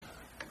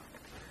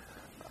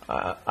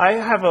I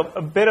have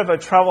a bit of a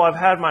trouble I've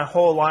had my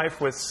whole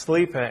life with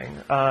sleeping.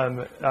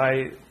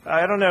 I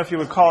don't know if you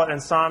would call it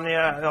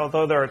insomnia,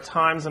 although there are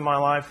times in my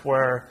life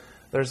where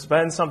there's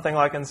been something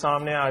like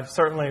insomnia. I've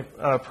certainly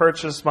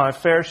purchased my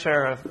fair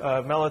share of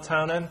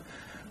melatonin,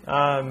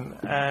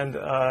 and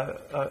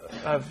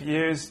I've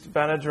used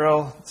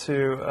Benadryl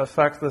to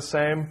affect the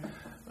same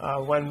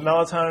when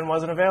melatonin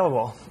wasn't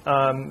available.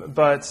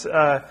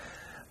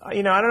 I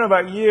don't know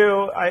about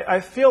you. I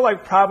feel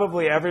like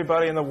probably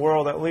everybody in the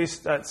world, at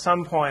least at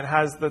some point,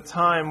 has the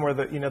time where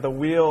the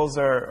wheels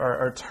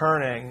are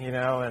turning,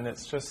 and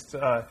it's just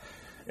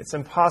it's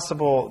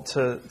impossible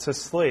to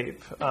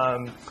sleep.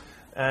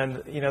 And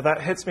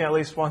that hits me at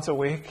least once a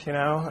week.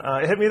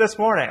 It hit me this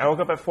morning. I woke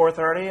up at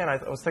 4:30 and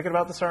I was thinking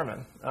about the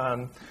sermon.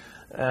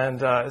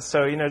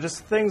 So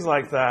just things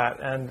like that.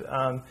 And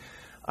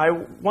I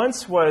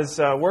once was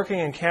working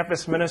in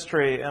campus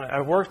ministry, and I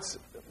worked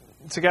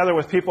together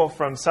with people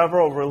from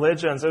several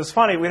religions. It was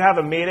funny. We'd have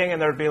a meeting,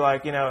 and there'd be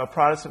a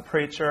Protestant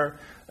preacher,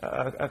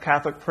 a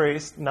Catholic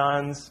priest,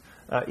 nuns,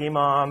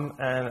 imam,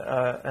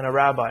 and a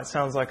rabbi. It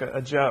sounds like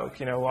a joke,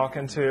 walk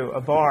into a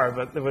bar,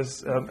 but there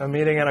was a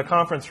meeting in a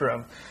conference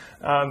room.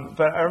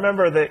 But I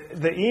remember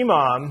the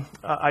imam,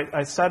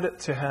 I said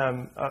to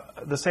him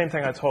the same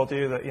thing I told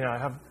you, that, I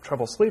have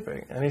trouble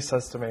sleeping. And he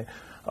says to me,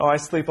 "Oh, I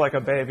sleep like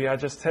a baby. I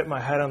just hit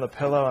my head on the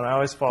pillow and I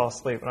always fall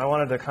asleep." And I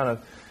wanted to kind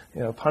of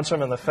punch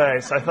him in the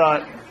face. I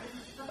thought,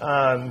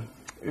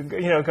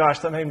 gosh,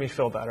 that made me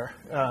feel better.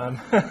 And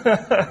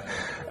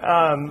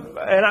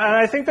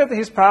I think that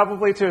he's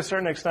probably, to a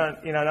certain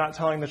extent, not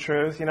telling the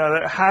truth.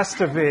 There has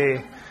to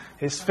be,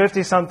 he's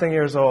 50-something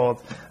years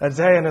old, a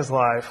day in his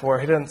life where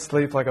he didn't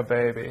sleep like a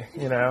baby,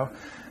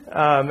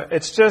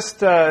 It's just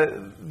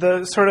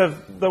the sort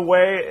of the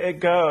way it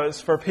goes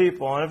for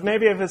people. And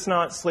maybe if it's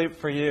not sleep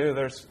for you,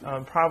 there's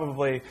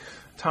probably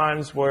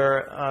times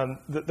where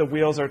the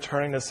wheels are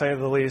turning, to say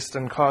the least,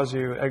 and cause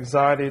you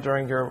anxiety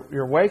during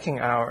your waking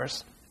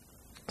hours.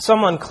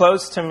 Someone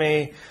close to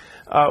me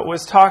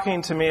was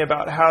talking to me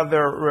about how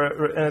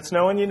and it's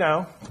no one you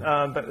know,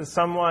 but it's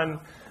someone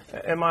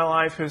in my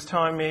life who's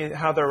telling me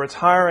how they're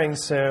retiring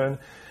soon,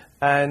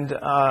 and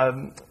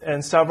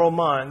in several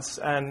months,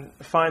 and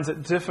finds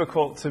it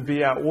difficult to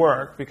be at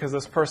work because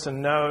this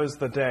person knows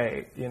the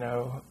date.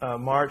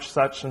 March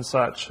such and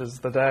such is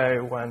the day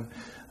when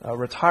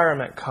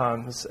retirement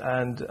comes,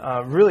 and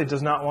really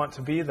does not want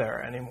to be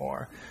there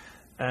anymore.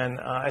 And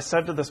I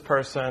said to this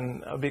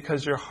person,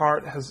 because your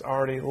heart has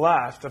already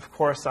left, of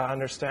course I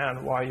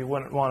understand why you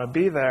wouldn't want to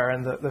be there.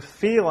 And the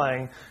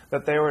feeling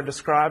that they were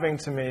describing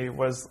to me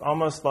was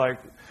almost like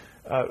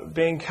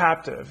being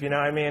captive.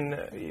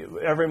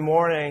 Every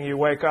morning you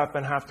wake up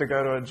and have to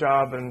go to a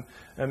job, and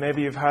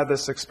maybe you've had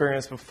this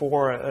experience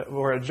before,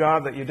 or a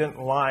job that you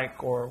didn't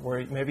like, or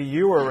where maybe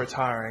you were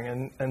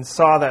retiring and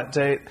saw that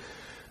date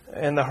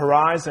in the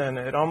horizon.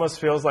 It almost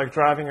feels like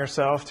driving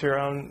yourself to your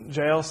own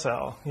jail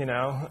cell,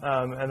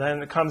 and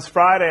then it comes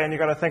Friday and you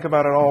got to think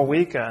about it all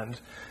weekend.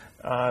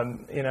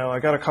 I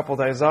got a couple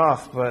days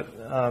off, but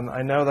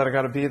I know that I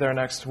got to be there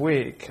next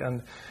week.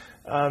 And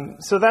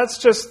so that's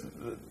just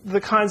the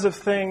kinds of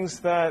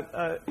things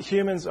that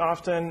humans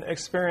often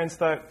experience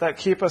that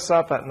keep us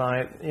up at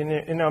night.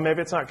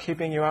 Maybe it's not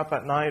keeping you up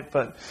at night,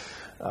 but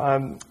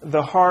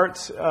the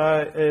heart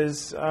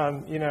is,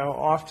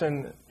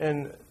 often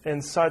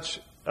in such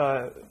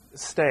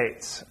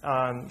states,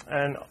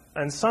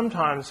 and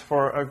sometimes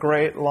for a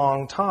great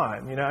long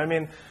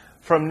time.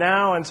 From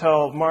now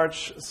until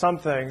March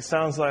something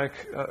sounds like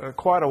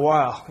quite a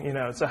while.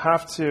 To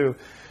have to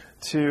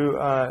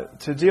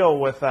deal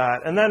with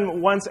that, and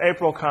then once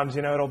April comes,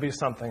 it'll be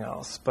something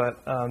else. But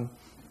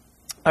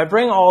I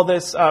bring all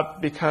this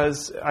up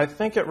because I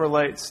think it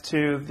relates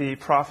to the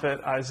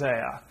prophet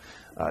Isaiah,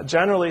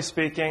 generally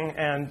speaking,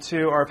 and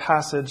to our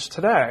passage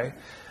today.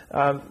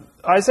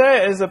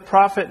 Isaiah is a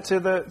prophet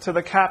to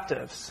the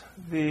captives,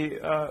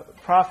 the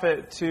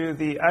prophet to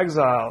the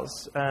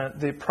exiles,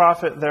 the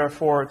prophet,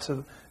 therefore,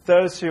 to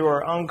those who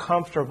are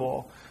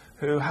uncomfortable,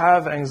 who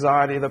have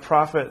anxiety, the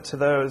prophet to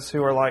those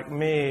who are like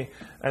me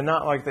and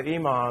not like the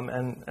imam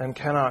and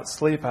cannot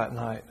sleep at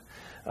night.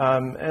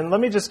 And let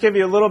me just give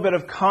you a little bit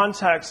of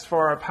context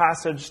for our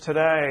passage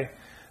today.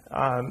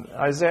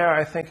 Isaiah,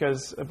 I think,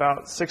 is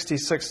about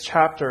 66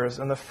 chapters,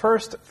 and the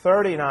first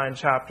 39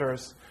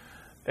 chapters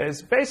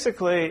is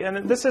basically,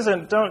 and this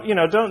isn't,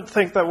 don't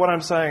think that what I'm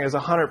saying is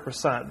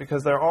 100%,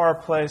 because there are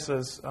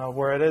places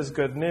where it is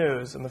good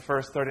news in the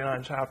first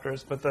 39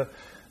 chapters, but the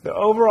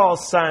overall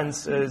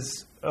sense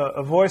is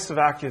a voice of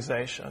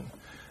accusation.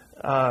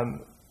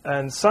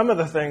 And some of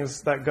the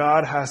things that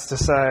God has to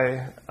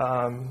say,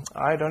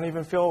 I don't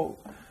even feel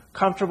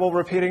comfortable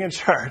repeating in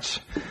church.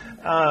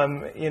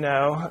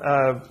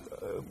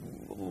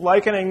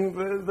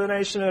 Likening the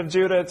nation of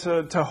Judah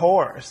to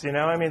whores,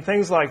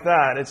 things like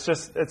that.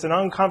 It's an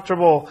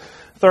uncomfortable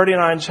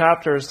 39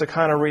 chapters to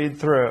kind of read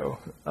through.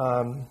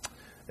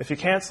 If you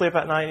can't sleep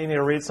at night, you need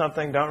to read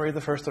something. Don't read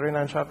the first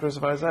 39 chapters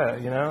of Isaiah.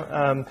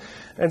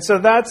 And so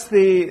that's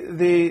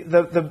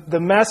the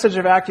message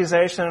of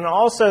accusation, and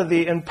also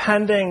the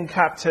impending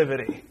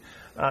captivity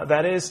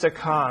that is to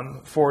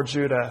come for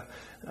Judah.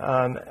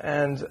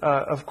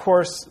 Of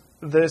course,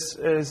 this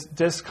is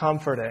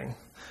discomforting.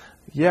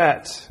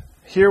 Yet,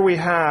 here we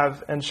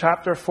have in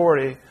chapter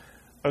 40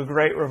 a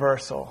great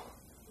reversal.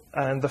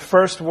 And the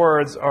first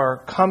words are,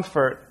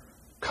 "Comfort,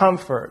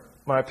 comfort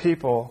my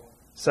people,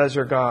 says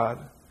your God."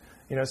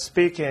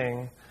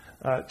 Speaking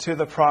to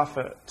the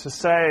prophet, to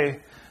say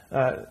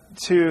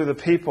to the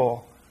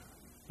people,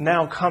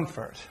 now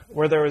comfort.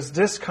 Where there was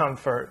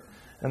discomfort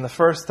in the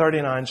first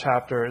 39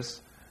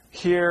 chapters,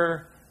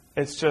 here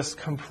it's just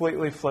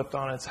completely flipped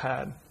on its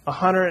head.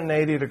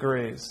 180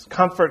 degrees.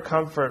 Comfort,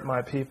 comfort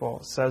my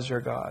people, says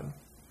your God.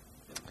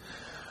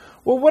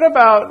 Well, what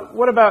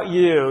about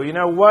you?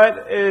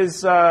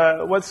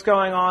 What's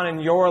going on in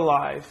your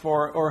life,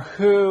 or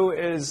who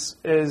is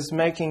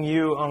making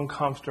you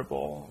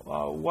uncomfortable?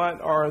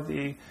 What are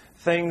the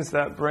things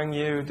that bring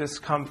you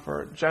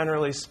discomfort?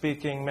 Generally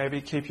speaking, maybe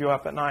keep you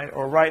up at night,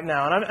 or right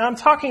now. And I'm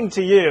talking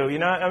to you.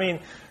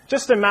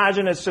 Just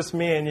imagine it's just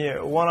me and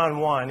you,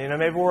 one-on-one.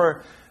 Maybe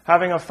we're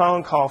having a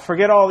phone call.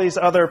 Forget all these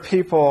other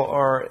people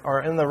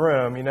are in the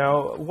room.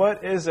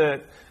 What is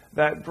it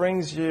that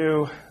brings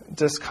you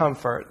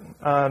discomfort?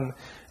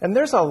 And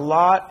there's a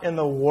lot in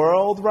the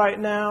world right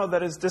now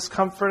that is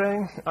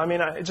discomforting.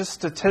 Just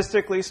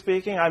statistically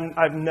speaking,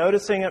 I'm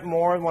noticing it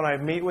more when I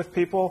meet with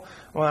people.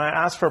 When I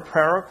ask for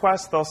prayer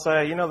requests, they'll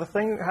say, the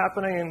thing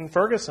happening in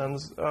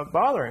Ferguson's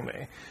bothering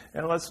me,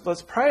 and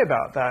let's pray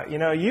about that.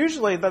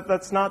 Usually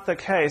that's not the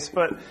case,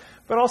 but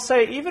I'll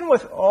say, even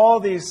with all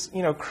these,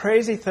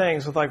 crazy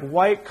things with like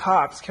white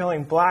cops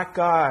killing black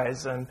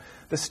guys and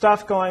the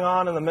stuff going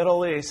on in the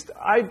Middle East,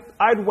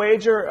 I'd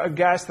wager a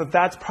guess that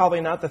that's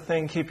probably not the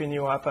thing keeping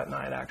you up at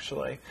night,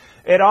 actually.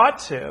 It ought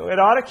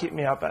to keep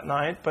me up at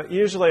night, but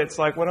usually it's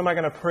like, what am I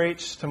going to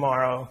preach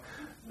tomorrow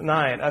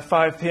night at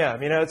 5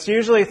 p.m.? It's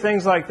usually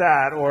things like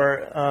that,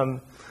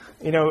 or,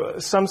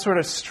 some sort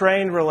of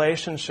strained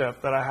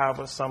relationship that I have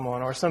with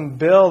someone, or some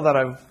bill that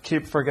I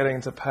keep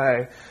forgetting to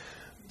pay.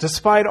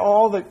 Despite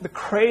all the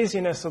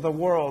craziness of the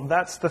world,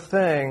 that's the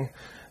thing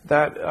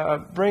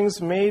that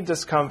brings me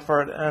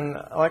discomfort. And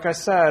like I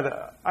said,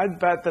 I'd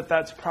bet that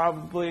that's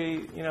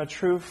probably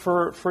true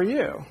for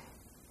you.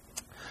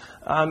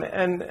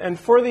 And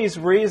for these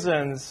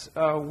reasons,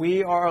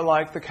 we are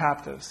like the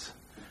captives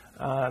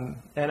in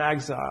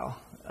exile.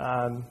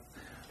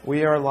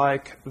 We are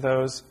like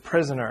those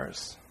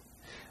prisoners.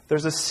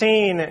 There's a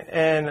scene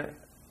in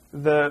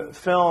the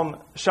film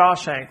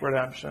Shawshank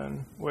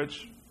Redemption,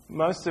 which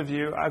most of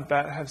you, I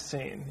bet, have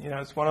seen.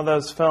 It's one of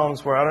those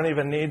films where I don't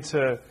even need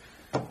to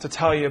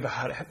tell you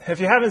about it. If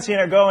you haven't seen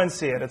it, go and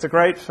see it. It's a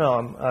great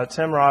film.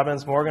 Tim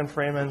Robbins, Morgan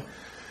Freeman.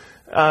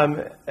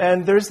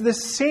 And there's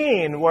this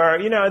scene where,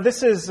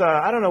 this is,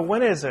 I don't know,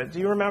 when is it? Do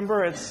you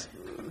remember? It's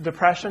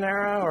Depression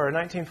era or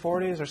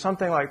 1940s or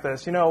something like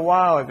this, a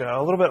while ago.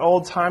 A little bit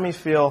old-timey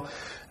feel.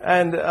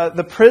 And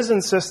the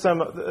prison system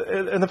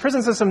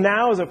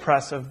now is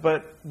oppressive,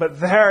 but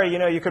there,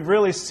 you could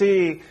really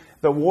see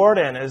the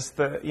warden is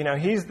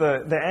he's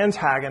the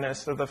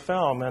antagonist of the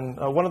film, and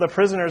one of the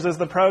prisoners is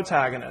the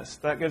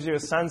protagonist. That gives you a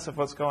sense of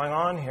what's going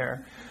on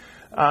here.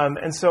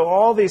 And so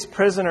all these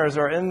prisoners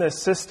are in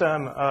this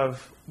system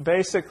of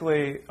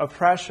basically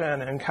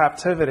oppression and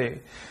captivity.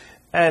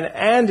 And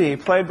Andy,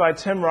 played by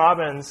Tim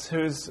Robbins,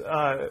 who's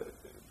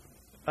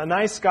a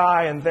nice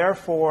guy and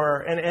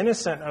therefore an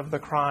innocent of the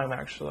crime,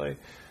 actually.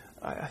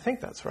 I think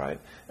that's right.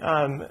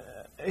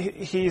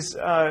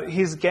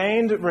 He's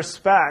gained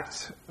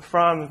respect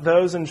from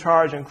those in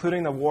charge,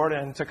 including the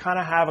warden, to kind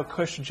of have a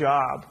cush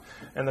job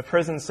in the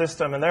prison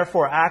system and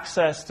therefore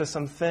access to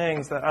some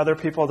things that other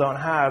people don't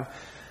have.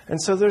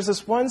 And so there's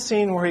this one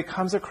scene where he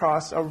comes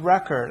across a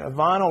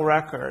vinyl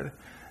record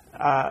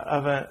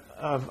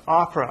of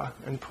opera,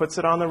 and puts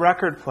it on the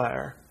record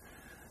player.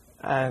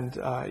 And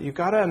you've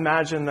got to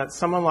imagine that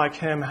someone like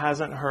him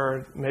hasn't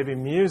heard maybe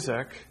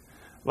music,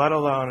 let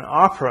alone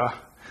opera,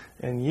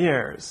 in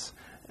years.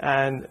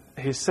 And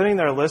he's sitting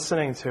there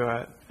listening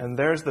to it, and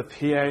there's the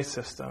PA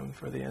system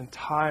for the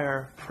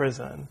entire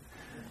prison.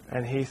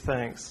 And he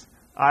thinks,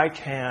 I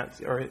can't,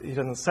 or he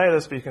doesn't say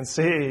this, but you can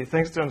see, he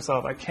thinks to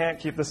himself, I can't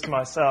keep this to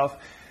myself.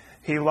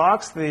 He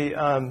locks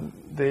one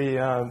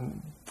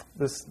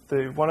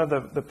of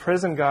the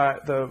prison guy,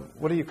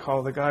 what do you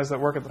call the guys that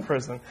work at the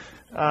prison?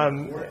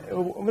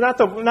 Not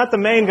the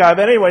main guy,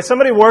 but anyway,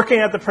 somebody working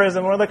at the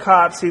prison, one of the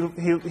cops,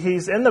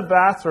 he's in the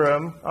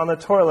bathroom on the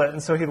toilet,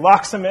 and so he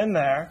locks him in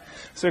there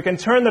so he can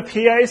turn the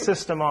PA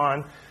system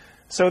on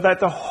so that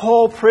the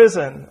whole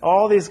prison,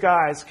 all these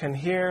guys can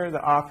hear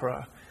the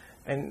opera,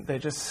 and they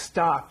just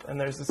stop, and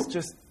there's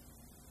this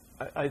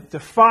I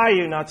defy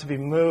you not to be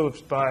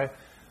moved by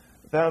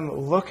them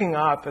looking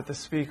up at the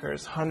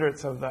speakers,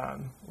 hundreds of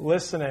them,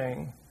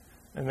 listening,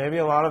 and maybe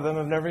a lot of them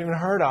have never even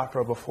heard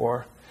opera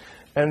before.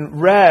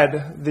 And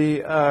Red,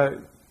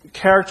 the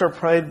character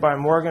played by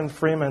Morgan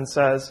Freeman,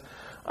 says,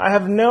 I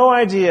have no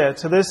idea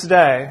to this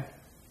day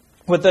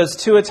what those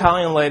two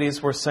Italian ladies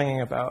were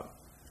singing about.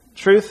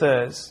 Truth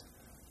is,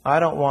 I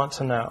don't want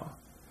to know.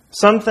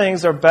 Some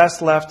things are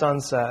best left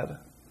unsaid.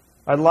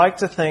 I'd like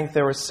to think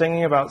they were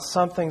singing about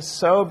something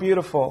so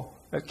beautiful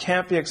that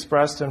can't be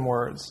expressed in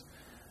words.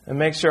 It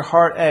makes your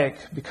heart ache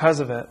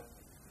because of it.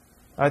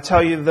 I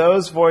tell you,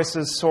 those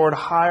voices soared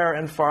higher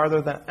and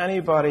farther than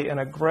anybody in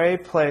a gray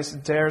place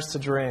dares to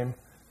dream.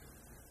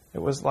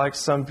 It was like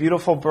some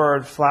beautiful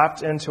bird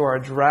flapped into our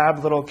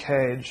drab little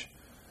cage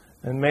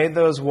and made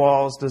those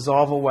walls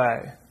dissolve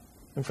away.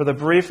 And for the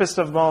briefest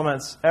of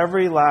moments,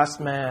 every last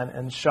man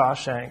in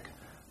Shawshank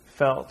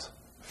felt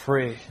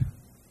free.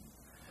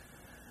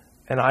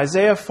 And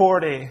Isaiah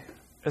 40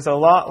 is a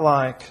lot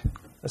like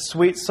a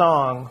sweet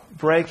song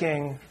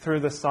breaking through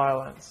the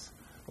silence,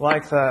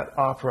 like that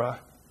opera.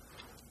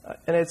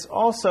 And it's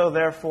also,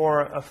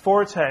 therefore, a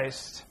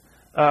foretaste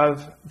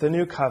of the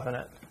new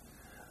covenant,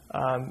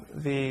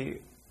 the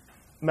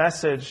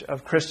message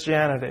of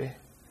Christianity.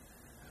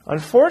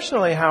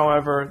 Unfortunately,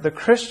 however, the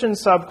Christian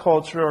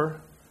subculture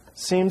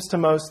seems to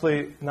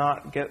mostly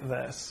not get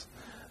this.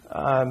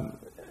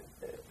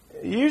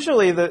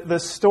 Usually the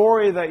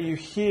story that you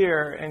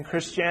hear in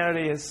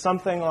Christianity is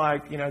something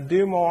like,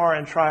 do more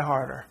and try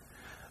harder.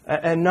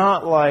 And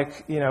not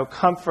like,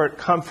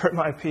 comfort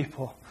my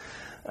people.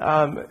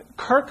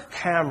 Kirk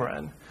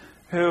Cameron,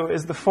 who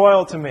is the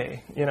foil to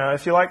me.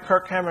 If you like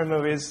Kirk Cameron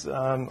movies,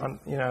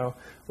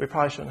 we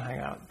probably shouldn't hang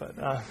out. But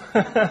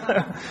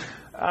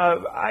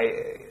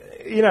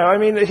he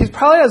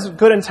probably has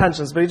good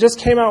intentions, but he just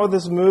came out with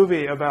this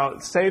movie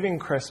about saving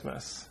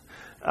Christmas.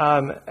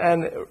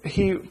 And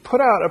he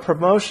put out a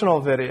promotional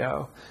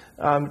video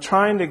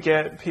trying to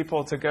get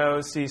people to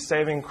go see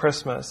Saving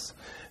Christmas.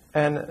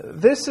 And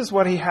this is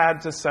what he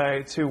had to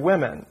say to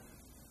women.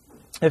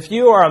 If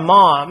you are a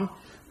mom,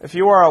 if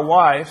you are a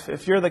wife,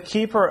 if you're the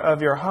keeper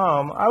of your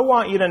home, I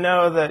want you to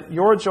know that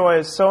your joy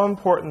is so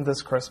important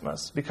this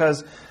Christmas,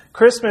 because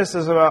Christmas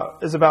is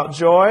about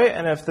joy,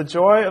 and if the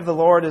joy of the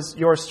Lord is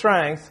your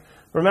strength,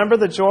 remember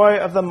the joy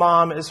of the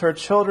mom is her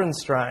children's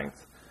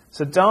strength.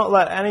 So don't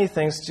let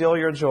anything steal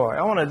your joy.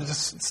 I want to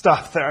just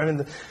stop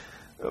there.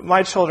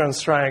 My children's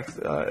strength,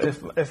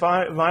 if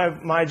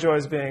my joy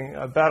is being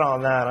bet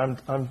on that,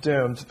 I'm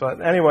doomed. But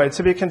anyway,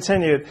 to be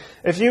continued.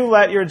 If you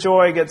let your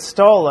joy get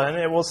stolen,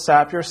 it will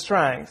sap your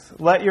strength.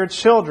 Let your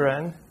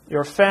children,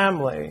 your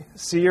family,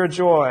 see your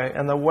joy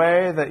in the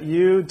way that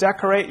you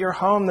decorate your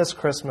home this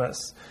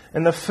Christmas,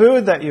 in the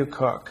food that you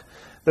cook,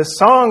 the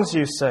songs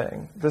you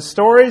sing, the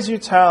stories you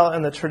tell,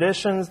 and the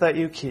traditions that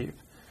you keep.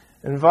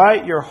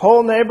 Invite your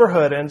whole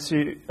neighborhood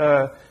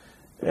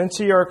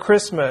into your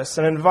Christmas,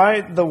 and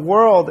invite the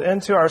world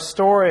into our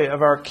story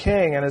of our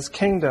King and His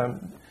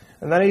kingdom.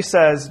 And then he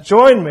says,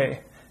 join me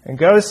and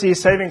go see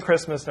Saving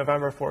Christmas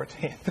November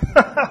 14th.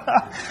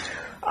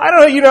 I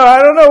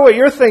don't know what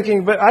you're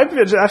thinking, but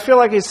I feel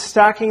like he's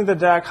stacking the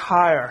deck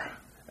higher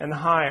and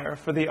higher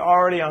for the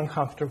already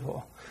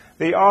uncomfortable,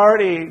 the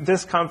already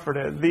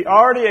discomforted, the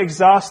already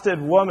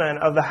exhausted woman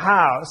of the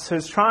house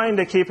who's trying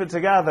to keep it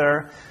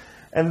together.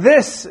 And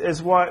this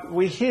is what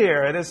we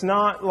hear. It is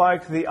not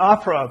like the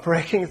opera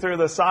breaking through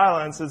the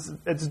silence.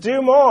 It's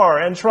do more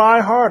and try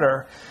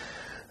harder.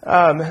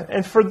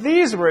 And for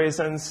these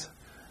reasons,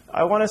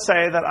 I want to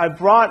say that I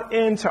brought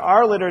into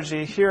our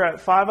liturgy here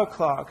at 5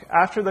 o'clock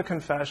after the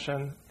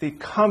confession the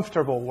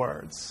comfortable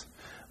words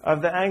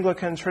of the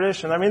Anglican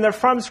tradition. They're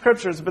from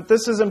Scriptures, but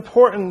this is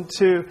important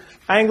to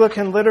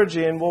Anglican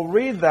liturgy, and we'll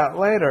read that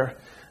later.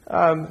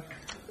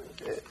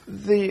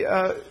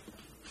 The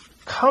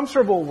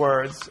comfortable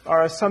words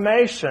are a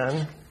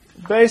summation,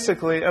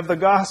 basically, of the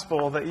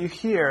gospel that you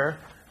hear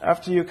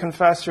after you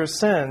confess your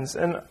sins.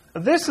 And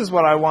this is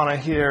what I want to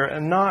hear,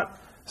 and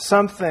not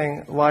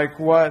something like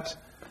what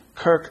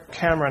Kirk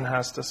Cameron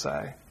has to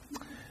say.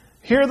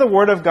 Hear the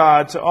word of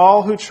God to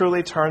all who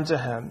truly turn to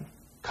Him.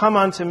 Come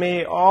unto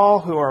me, all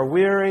who are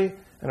weary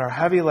and are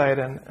heavy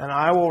laden, and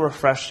I will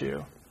refresh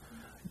you.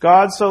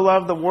 God so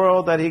loved the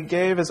world that He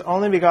gave His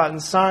only begotten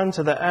Son,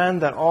 to the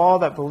end that all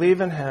that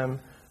believe in Him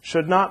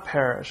should not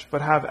perish,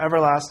 but have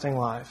everlasting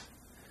life.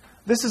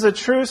 This is a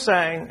true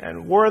saying,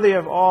 and worthy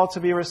of all to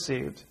be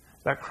received,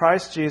 that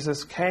Christ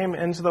Jesus came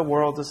into the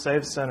world to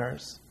save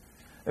sinners.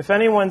 If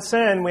anyone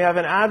sin, we have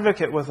an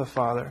advocate with the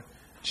Father,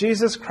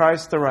 Jesus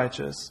Christ the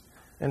righteous,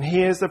 and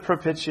He is the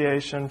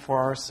propitiation for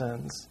our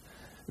sins.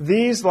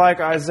 These, like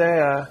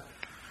Isaiah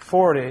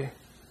 40,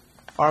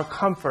 are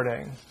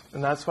comforting,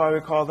 and that's why we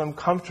call them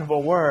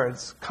comfortable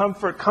words.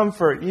 Comfort,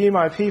 comfort, ye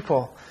my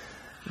people.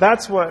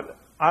 That's what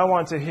I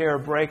want to hear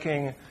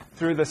breaking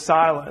through the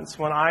silence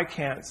when I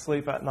can't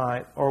sleep at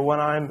night, or when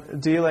I'm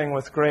dealing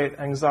with great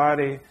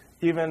anxiety,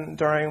 even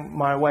during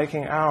my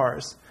waking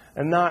hours,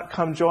 and not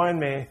come join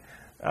me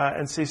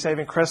and see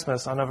Saving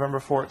Christmas on November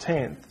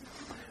 14th.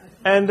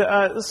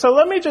 And so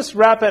let me just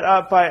wrap it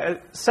up by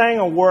saying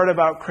a word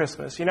about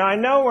Christmas. I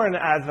know we're in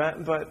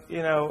Advent, but,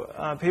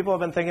 people have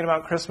been thinking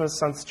about Christmas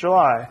since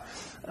July.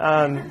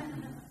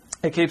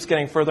 It keeps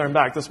getting further and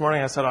back. This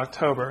morning I said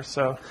October.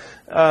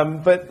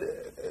 But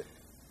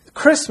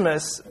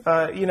Christmas,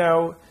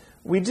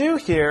 we do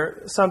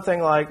hear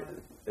something like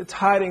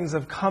tidings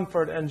of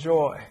comfort and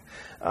joy.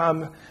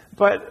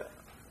 But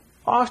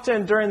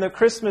often during the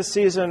Christmas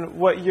season,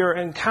 what you're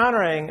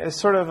encountering is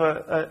sort of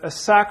a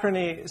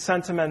saccharine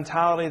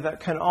sentimentality that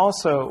can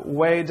also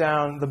weigh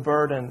down the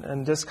burden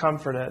and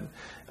discomfort it.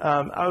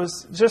 I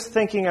was just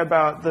thinking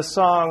about the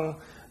song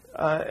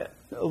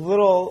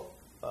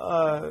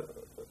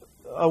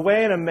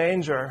Away in a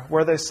Manger,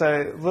 where they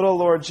say, "Little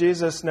Lord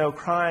Jesus, no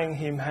crying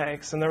he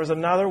makes." And there was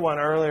another one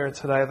earlier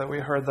today that we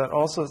heard that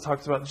also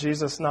talked about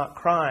Jesus not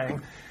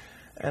crying.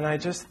 And I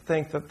just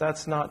think that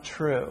that's not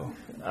true.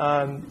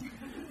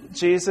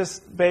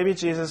 Baby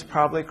Jesus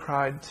probably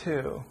cried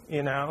too,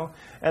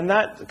 And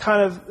that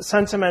kind of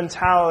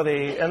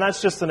sentimentality, and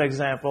that's just an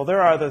example. There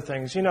are other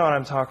things, you know what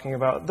I'm talking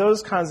about.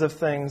 Those kinds of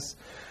things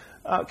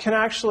can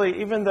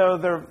actually, even though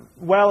they're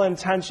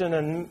well-intentioned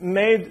and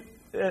made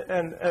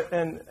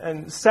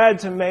and said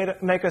to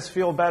make us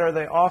feel better,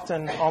 they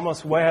often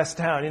almost weigh us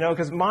down,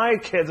 because my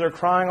kids are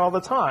crying all the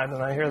time,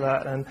 and I hear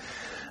that.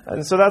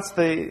 And so that's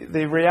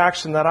the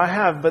reaction that I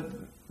have. But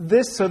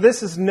this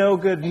is no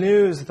good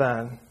news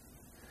then.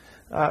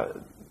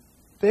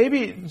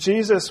 Baby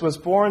Jesus was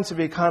born to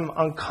become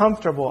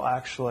uncomfortable,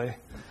 actually,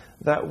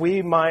 that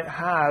we might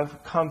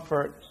have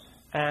comfort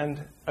and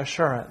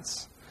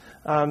assurance.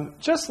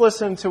 Just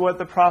listen to what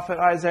the prophet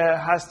Isaiah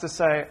has to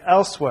say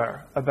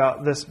elsewhere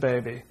about this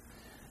baby.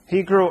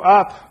 He grew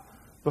up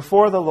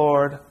before the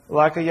Lord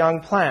like a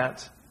young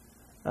plant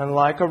and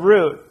like a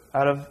root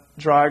out of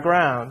dry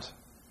ground.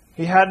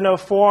 He had no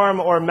form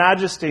or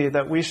majesty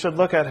that we should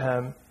look at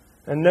him,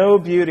 and no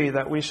beauty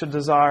that we should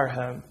desire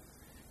him.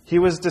 He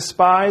was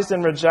despised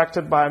and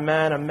rejected by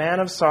men, a man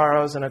of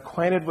sorrows and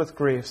acquainted with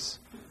griefs.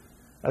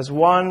 As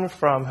one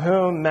from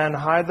whom men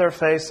hide their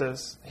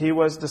faces, he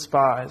was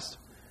despised,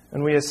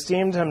 and we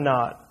esteemed him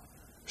not.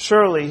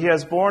 Surely he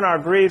has borne our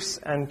griefs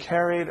and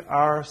carried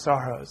our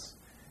sorrows.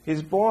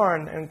 He's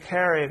borne and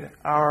carried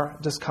our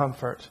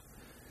discomfort.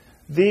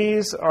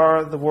 These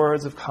are the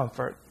words of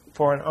comfort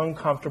for an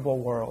uncomfortable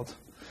world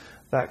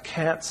that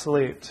can't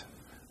sleep,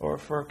 or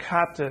for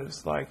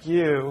captives like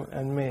you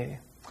and me.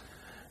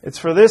 It's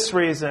for this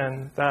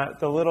reason that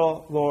the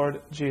little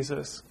Lord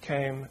Jesus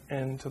came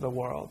into the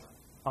world.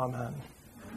 Amen.